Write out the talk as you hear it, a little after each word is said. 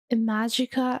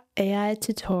Imagica AI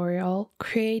tutorial,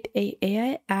 create a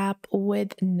AI app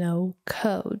with no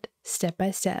code, step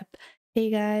by step. Hey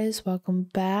guys, welcome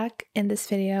back. In this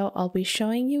video, I'll be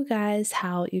showing you guys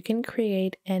how you can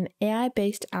create an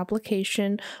AI-based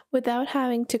application without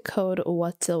having to code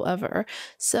whatsoever.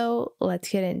 So let's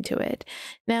get into it.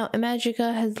 Now,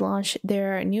 Imagica has launched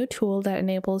their new tool that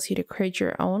enables you to create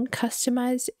your own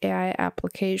customized AI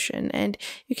application, and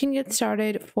you can get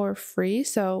started for free.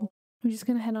 So I'm just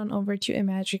going to head on over to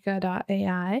Imagica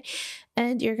AI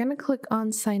and you're going to click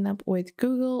on sign up with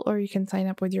Google, or you can sign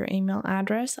up with your email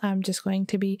address. I'm just going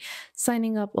to be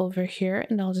signing up over here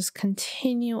and I'll just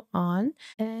continue on.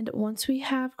 And once we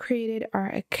have created our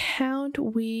account,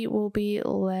 we will be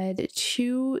led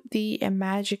to the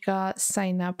Imagica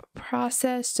sign up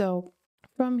process. So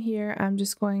from here, I'm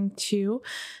just going to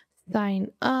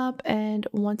sign up, and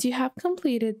once you have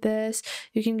completed this,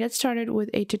 you can get started with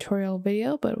a tutorial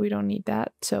video, but we don't need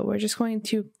that, so we're just going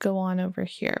to go on over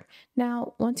here.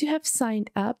 Now, once you have signed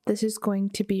up, this is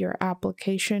going to be your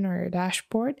application or your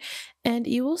dashboard, and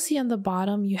you will see on the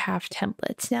bottom you have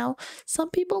templates. Now, some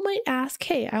people might ask,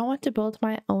 hey, I want to build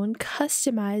my own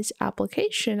customized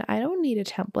application, I don't need a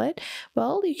template.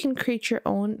 Well, you can create your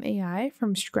own AI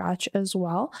from scratch as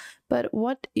well. But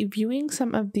what viewing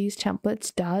some of these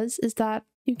templates does is that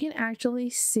you can actually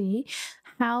see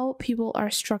how people are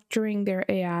structuring their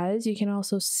AIs. You can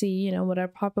also see, what are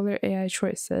popular AI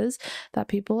choices that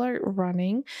people are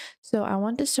running. So I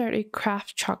want to start a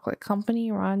craft chocolate company,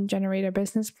 generate a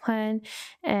business plan,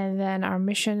 and then our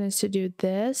mission is to do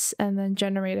this, and then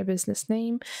generate a business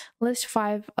name, list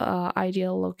 5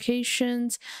 ideal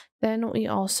locations. Then we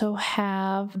also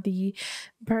have the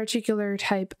particular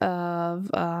type of,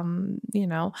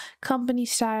 company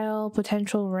style,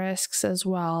 potential risks as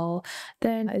well.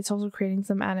 Then it's also creating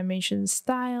some animation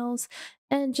styles.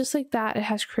 And just like that, it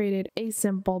has created a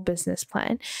simple business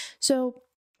plan. So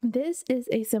this is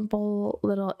a simple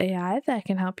little AI that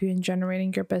can help you in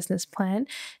generating your business plan.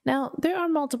 Now, there are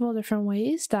multiple different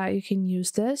ways that you can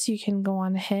use this. You can go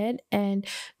on ahead and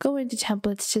go into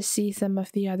templates to see some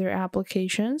of the other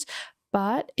applications.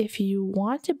 But if you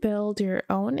want to build your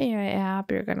own AI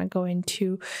app, you're going to go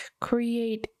into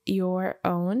create your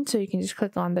own. So you can just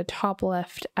click on the top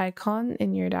left icon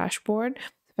in your dashboard.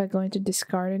 If I go into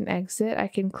discard and exit, I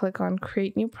can click on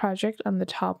create new project on the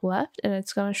top left, and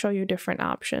it's going to show you different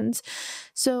options.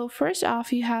 So first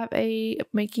off, you have a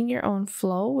making your own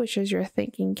flow, which is your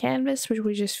thinking canvas, which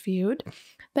we just viewed.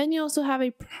 Then you also have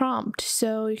a prompt.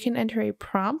 So you can enter a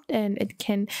prompt and it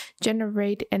can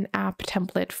generate an app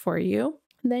template for you.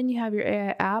 Then you have your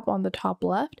AI app on the top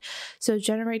left. So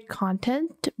generate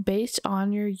content based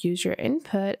on your user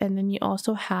input. And then you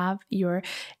also have your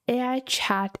AI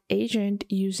chat agent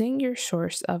using your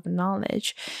source of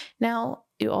knowledge. Now,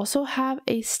 you also have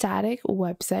a static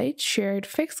website, shared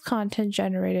fixed content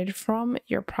generated from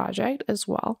your project as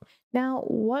well. Now,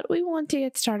 what we want to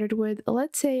get started with,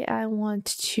 let's say I want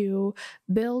to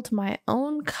build my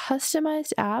own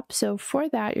customized app. So for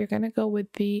that, you're going to go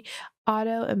with the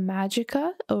Auto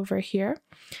Imagica over here.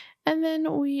 And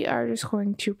then we are just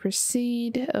going to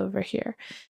proceed over here.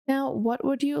 Now, what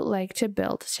would you like to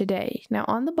build today? Now,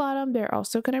 on the bottom, they're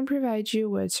also going to provide you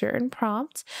with certain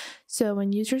prompts. So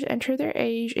when users enter their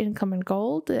age, income, and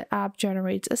goal, the app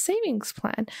generates a savings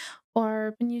plan.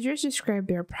 Or when users describe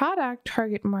their product,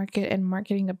 target market, and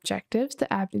marketing objectives,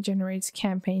 the app generates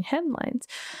campaign headlines.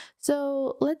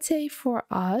 So let's say for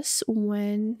us,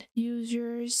 when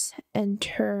users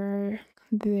enter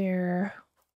their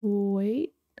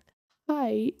weight,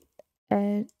 height,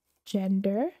 and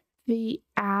gender, the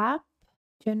app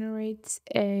generates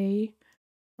a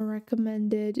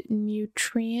recommended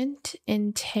nutrient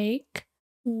intake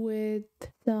with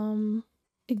some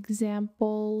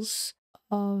examples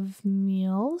of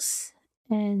meals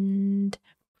and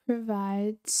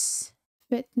provides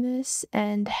fitness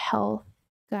and health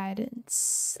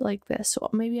guidance like this. So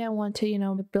maybe I want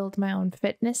to, build my own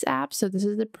fitness app. So this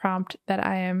is the prompt that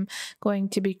I am going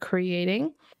to be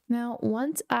creating. Now,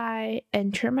 once I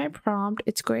enter my prompt,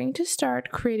 it's going to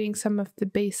start creating some of the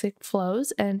basic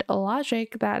flows and a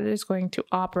logic that it is going to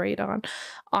operate on.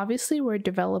 Obviously, we're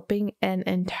developing an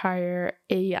entire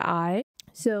AI.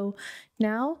 So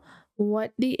now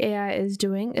what the AI is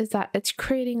doing is that it's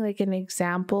creating like an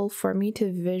example for me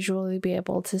to visually be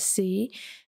able to see.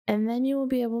 And then you will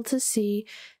be able to see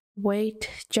weight,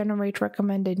 generate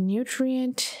recommended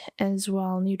nutrient as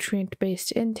well,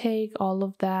 nutrient-based intake, all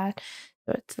of that.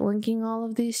 So it's linking all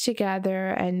of these together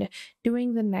and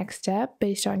doing the next step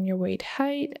based on your weight,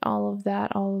 height, all of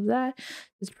that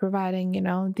is providing,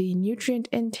 the nutrient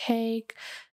intake,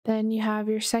 Then you have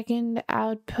your second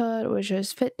output, which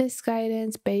is fitness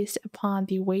guidance based upon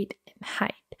the weight and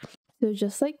height. So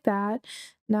just like that,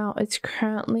 now it's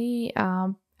currently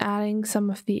adding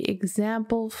some of the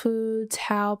example foods,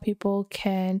 how people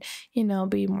can,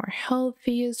 be more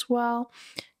healthy as well.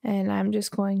 And I'm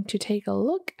just going to take a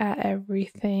look at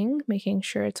everything, making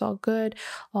sure it's all good.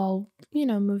 I'll,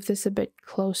 move this a bit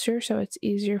closer so it's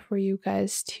easier for you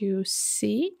guys to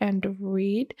see and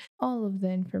read all of the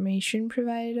information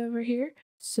provided over here.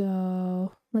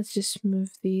 So let's just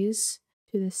move these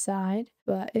to the side.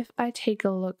 But if I take a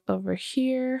look over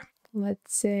here,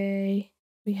 let's say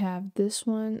we have this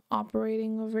one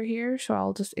operating over here. So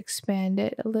I'll just expand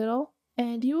it a little.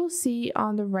 And you will see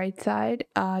on the right side,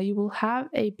 you will have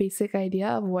a basic idea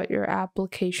of what your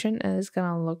application is going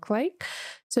to look like.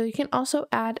 So you can also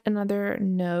add another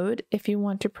node if you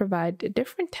want to provide a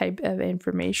different type of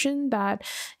information that,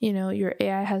 your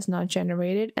AI has not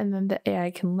generated, and then the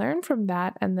AI can learn from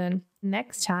that. And then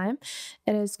next time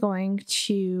it is going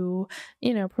to,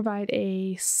 provide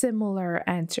a similar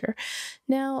answer.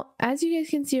 Now, as you guys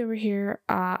can see over here,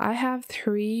 I have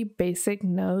 3 basic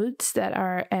nodes that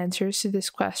are answers to this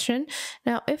question.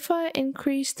 Now, if I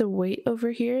increase the weight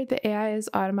over here, the AI is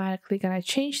automatically going to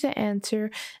change the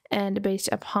answer, and based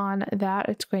upon that,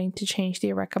 it's going to change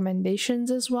the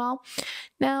recommendations as well.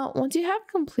 Now, once you have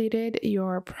completed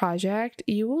your project,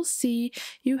 you will see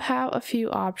you have a few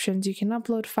options. You can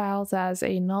upload files as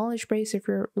a knowledge base if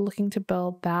you're looking to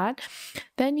build that.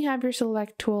 Then you have your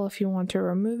select tool if you want to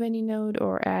remove any node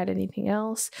or add anything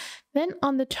else. Then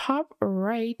on the top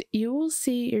right, you will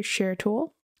see your share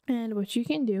tool. And what you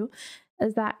can do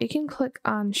is that you can click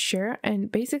on share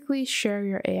and basically share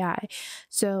your AI.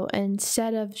 So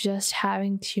instead of just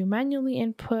having to manually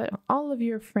input all of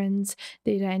your friends'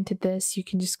 data into this, you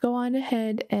can just go on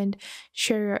ahead and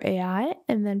share your AI,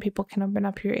 and then people can open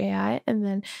up your AI and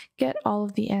then get all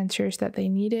of the answers that they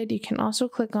needed. You can also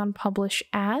click on publish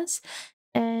as,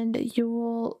 and you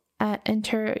will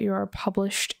enter your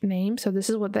published name. So this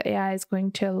is what the AI is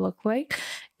going to look like.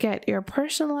 Get your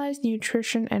personalized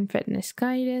nutrition and fitness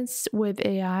guidance with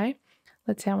AI.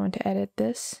 Let's say I want to edit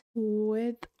this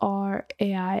with our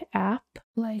AI app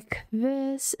like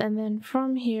this. And then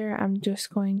from here, I'm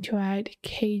just going to add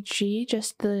kg,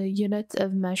 just the units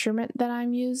of measurement that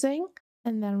I'm using.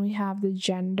 And then we have the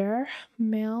gender,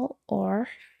 male or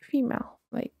female.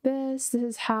 Like this. This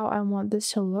is how I want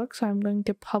this to look. So I'm going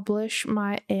to publish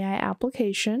my AI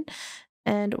application.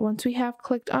 And once we have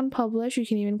clicked on publish, you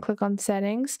can even click on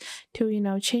settings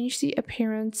to, change the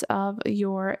appearance of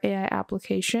your AI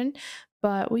application.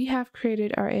 But we have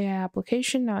created our AI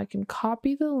application. Now I can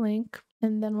copy the link.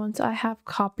 And then once I have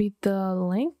copied the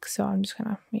link, so I'm just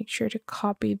gonna make sure to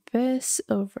copy this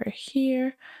over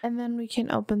here, and then we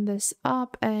can open this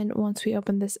up. And once we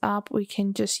open this up, we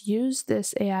can just use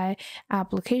this AI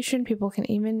application. People can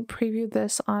even preview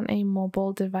this on a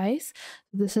mobile device.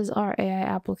 This is our AI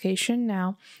application.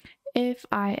 Now, if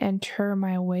I enter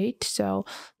my weight, so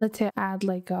let's say I add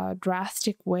like a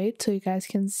drastic weight so you guys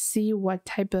can see what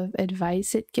type of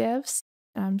advice it gives.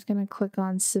 I'm just gonna click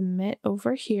on submit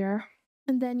over here.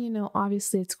 And then,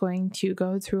 obviously it's going to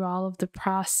go through all of the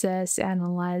process,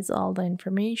 analyze all the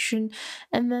information,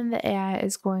 and then the AI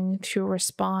is going to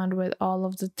respond with all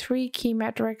of the 3 key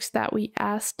metrics that we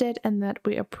asked it and that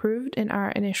we approved in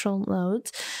our initial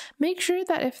nodes. Make sure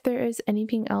that if there is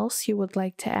anything else you would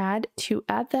like to add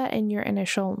that in your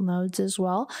initial nodes as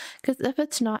well, because if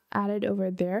it's not added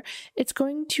over there, it's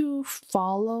going to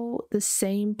follow the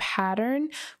same pattern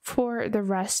for the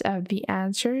rest of the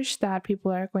answers that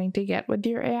people are going to get with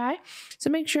your AI.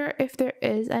 So make sure if there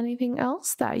is anything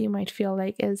else that you might feel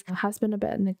like has been a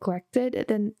bit neglected,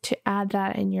 then to add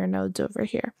that in your nodes over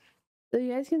here. So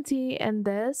you guys can see in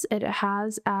this, it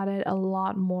has added a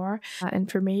lot more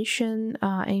information,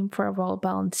 aim for a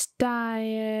well-balanced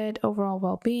diet, overall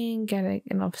well-being, getting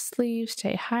enough sleep,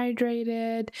 stay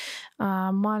hydrated,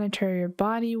 monitor your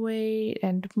body weight,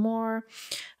 and more.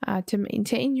 To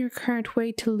maintain your current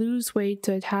weight, to lose weight.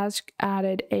 So it has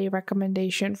added a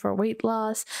recommendation for weight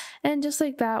loss. And just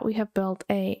like that, we have built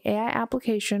a AI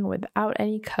application without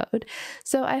any code.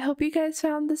 So I hope you guys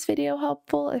found this video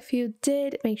helpful. If you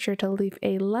did, make sure to leave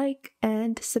a like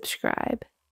and subscribe.